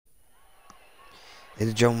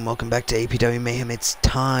Ladies and gentlemen, welcome back to APW Mayhem. It's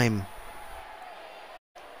time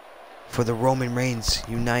for the Roman Reigns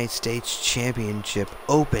United States Championship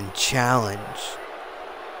Open Challenge.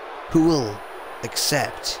 Who will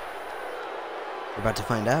accept? We're about to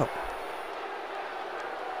find out.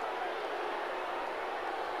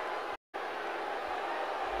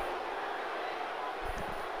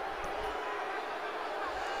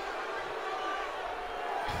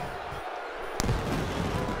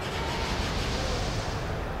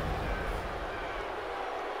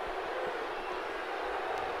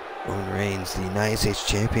 Roman Reigns, the United States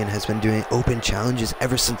Champion, has been doing open challenges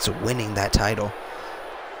ever since winning that title.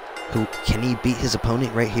 Can he beat his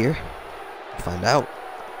opponent right here? We'll find out.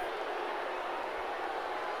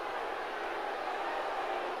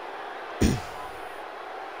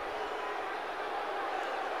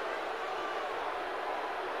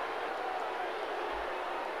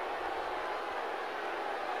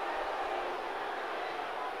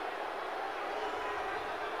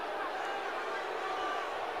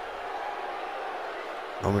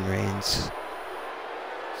 Roman Reigns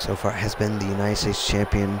so far has been the United States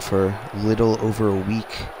Champion for little over a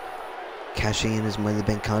week, cashing in his Money in the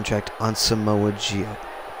Bank contract on Samoa Joe.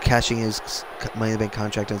 Cashing his Money in the Bank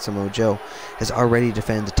contract on Samoa Joe, has already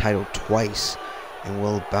defended the title twice and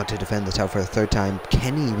will about to defend the title for the third time.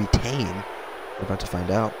 Can he retain? We're about to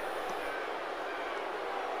find out.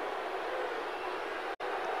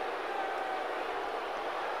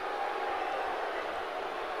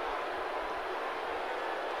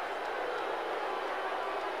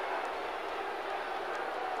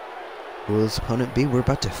 Who will his opponent be? We're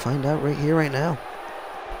about to find out right here, right now.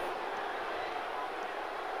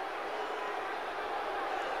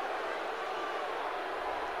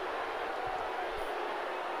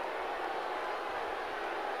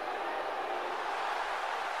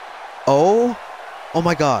 Oh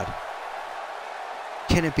my God.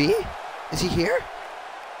 Can it be? Is he here?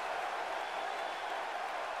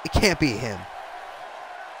 It can't be him.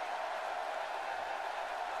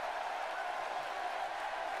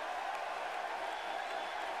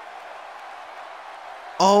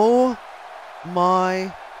 Oh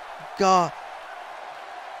my God.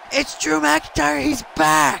 It's Drew McIntyre. He's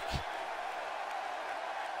back.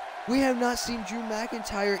 We have not seen Drew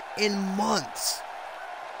McIntyre in months.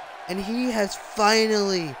 And he has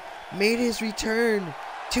finally made his return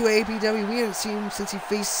to APW. We haven't seen him since he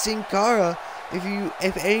faced Sin Cara. If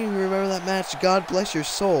any of you remember that match, God bless your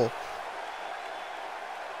soul.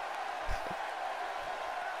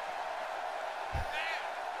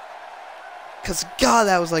 Because, God,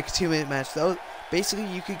 that was like a 2-minute match. That was, basically,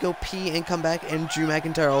 you could go pee and come back, and Drew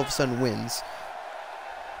McIntyre all of a sudden wins.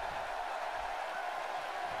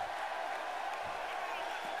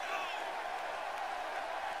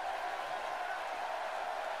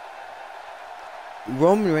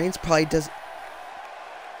 Roman Reigns probably does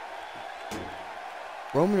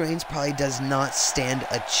not stand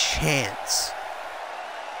a chance.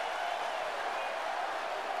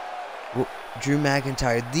 Drew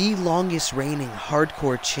McIntyre, the longest reigning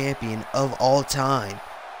hardcore champion of all time,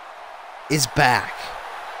 is back.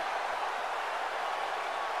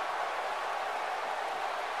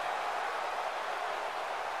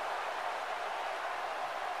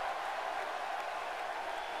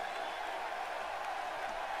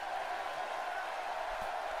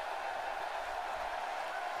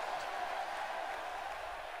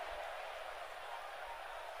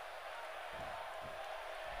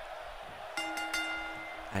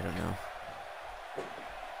 I don't know.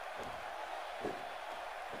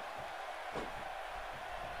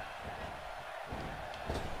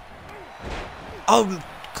 Oh,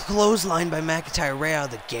 clothesline by McIntyre right out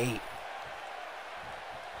of the gate.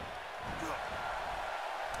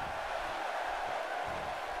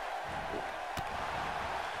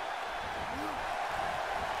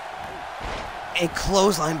 A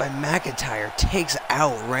clothesline by McIntyre takes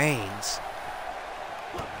out Reigns.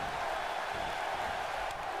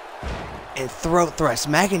 And throat thrust.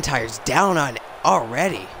 McIntyre's down on it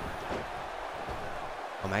already.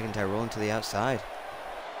 Oh, McIntyre rolling to the outside.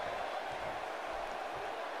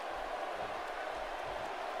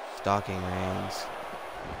 Stalking Reigns.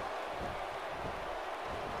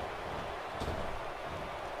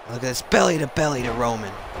 Look at this belly to belly to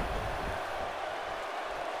Roman.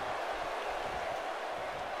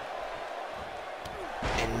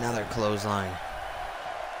 Another clothesline.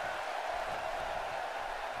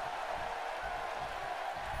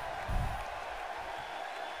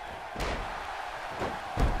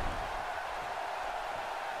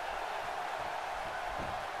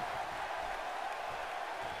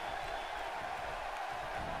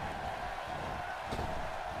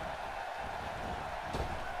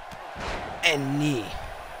 And knee.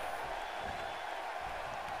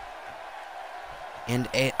 And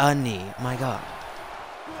a knee. My God.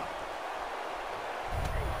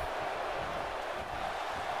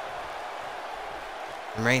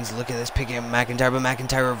 And Reigns, look at this, picking up McIntyre, but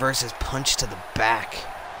McIntyre reverses punch to the back.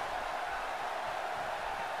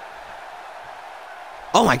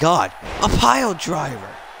 Oh my God, a pile driver.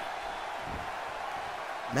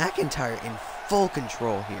 McIntyre in full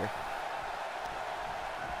control here.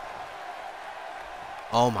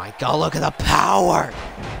 Oh my God, look at the power.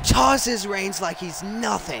 Tosses Reigns like he's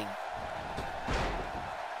nothing.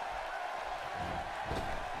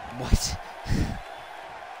 What?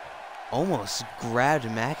 Almost grabbed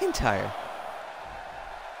McIntyre.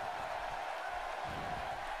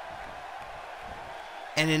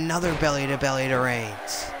 And another belly-to-belly to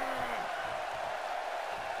Reigns.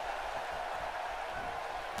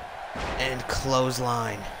 And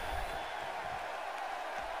clothesline.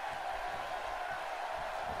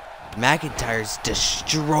 McIntyre's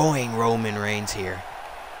destroying Roman Reigns here.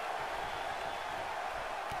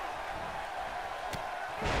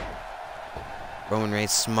 Roman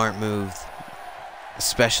Reigns, smart move.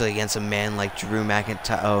 Especially against a man like Drew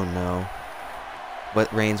McIntyre. Oh no.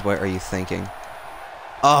 What, Reigns, what are you thinking?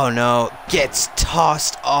 Oh no, gets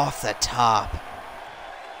tossed off the top.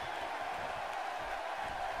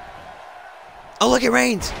 Oh, look at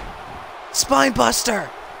Reigns. Spine buster.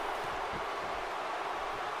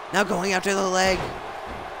 Now going after the leg.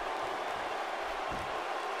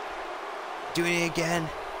 Doing it again.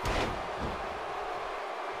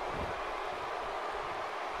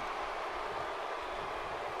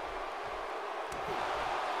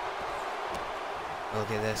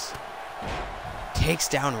 Look at this. Takes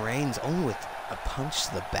down Reigns only with a punch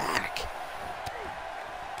to the back.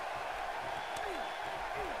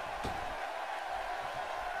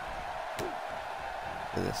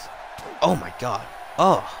 Look at this. Oh my God.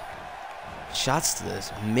 Oh. Shots to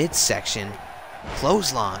this midsection.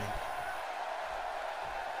 Clothesline.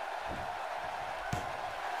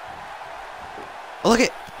 Oh, look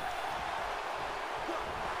at.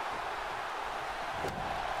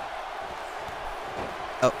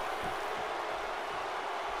 Oh.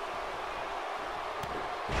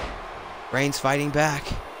 Reigns fighting back.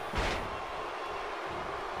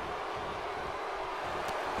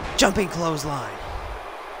 Jumping clothesline.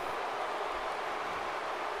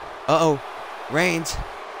 Uh-oh. Reigns.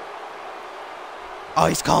 Oh,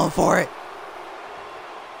 he's calling for it.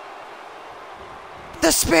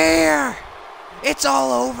 The spear! It's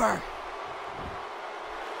all over.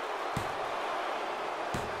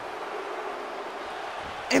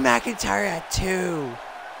 And McIntyre at 2.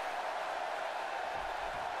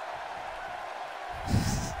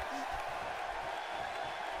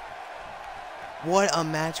 What a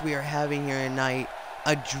match we are having here tonight.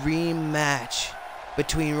 A dream match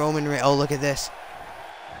between Roman Reigns. Oh, look at this.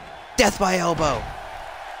 Death by elbow.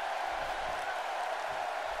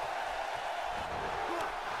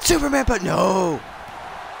 Superman, but no.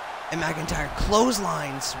 And McIntyre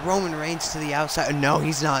clotheslines Roman Reigns to the outside. No,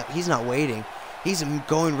 he's not. He's not waiting. He's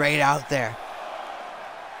going right out there.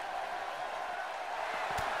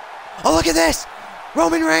 Oh, look at this.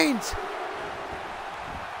 Roman Reigns.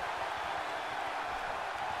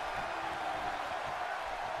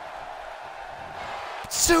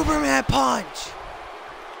 Superman punch.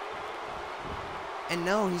 And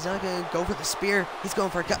no, he's not going to go for the spear. He's going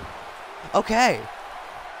for a cut. Okay.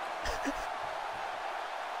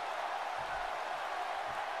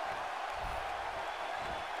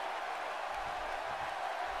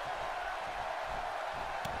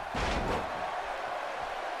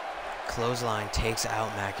 Clothesline takes out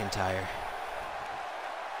McIntyre.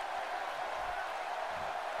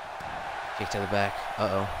 Kick to the back.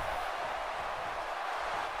 Uh-oh.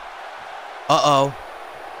 Uh-oh.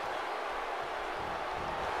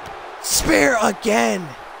 Spear again.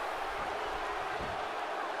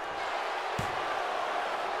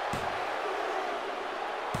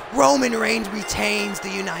 Roman Reigns retains the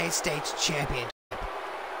United States Championship.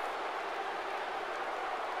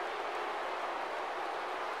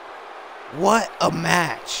 What a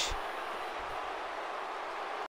match.